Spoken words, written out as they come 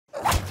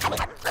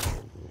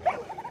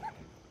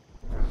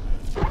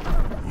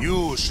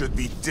You should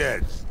be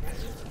dead.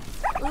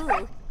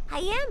 Ooh, I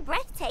am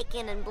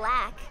breathtaking in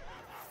black.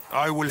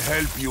 I will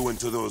help you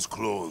into those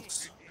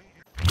clothes.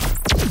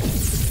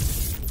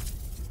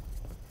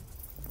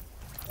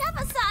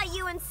 Never saw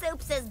you and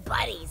Soups as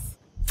buddies.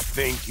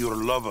 Thank your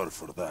lover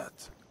for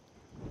that.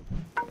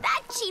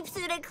 That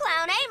cheap-suited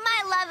clown ain't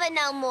my lover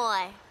no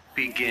more.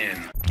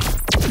 Begin.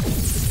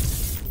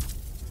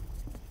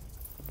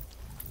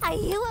 Are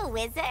you a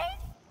wizard?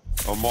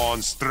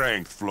 Amon's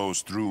strength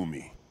flows through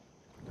me.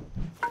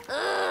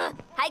 Ugh,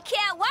 I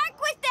can't work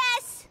with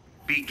this!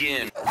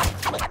 Begin.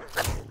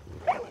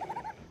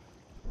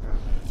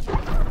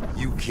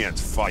 You can't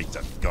fight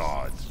a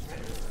god.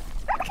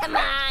 Come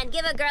on,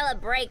 give a girl a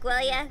break,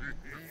 will ya?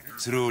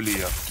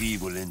 Truly a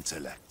feeble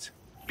intellect.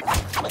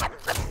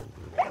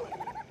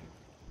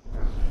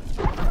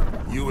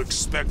 You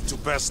expect to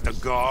best a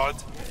god?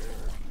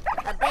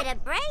 A bit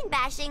of brain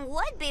bashing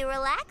would be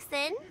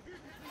relaxing.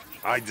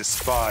 I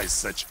despise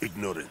such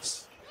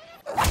ignorance.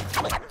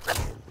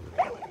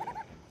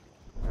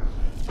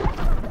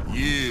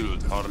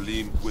 Yield,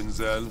 HARLEY Quinn.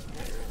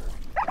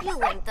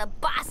 You ain't the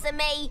boss of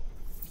me.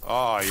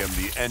 I am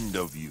the end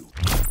of you.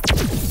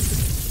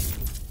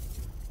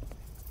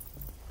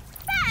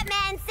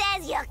 Batman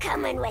says you're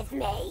coming with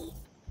me.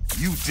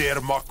 You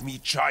dare mock me,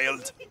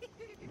 child?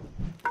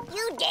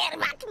 You dare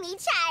mock me,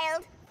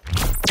 child.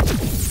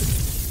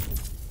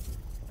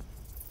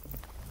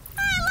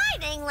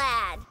 Lightning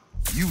lad.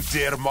 You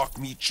dare mock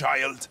me,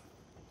 child?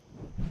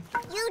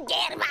 You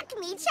dare mock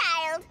me,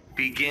 child.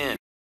 Begin.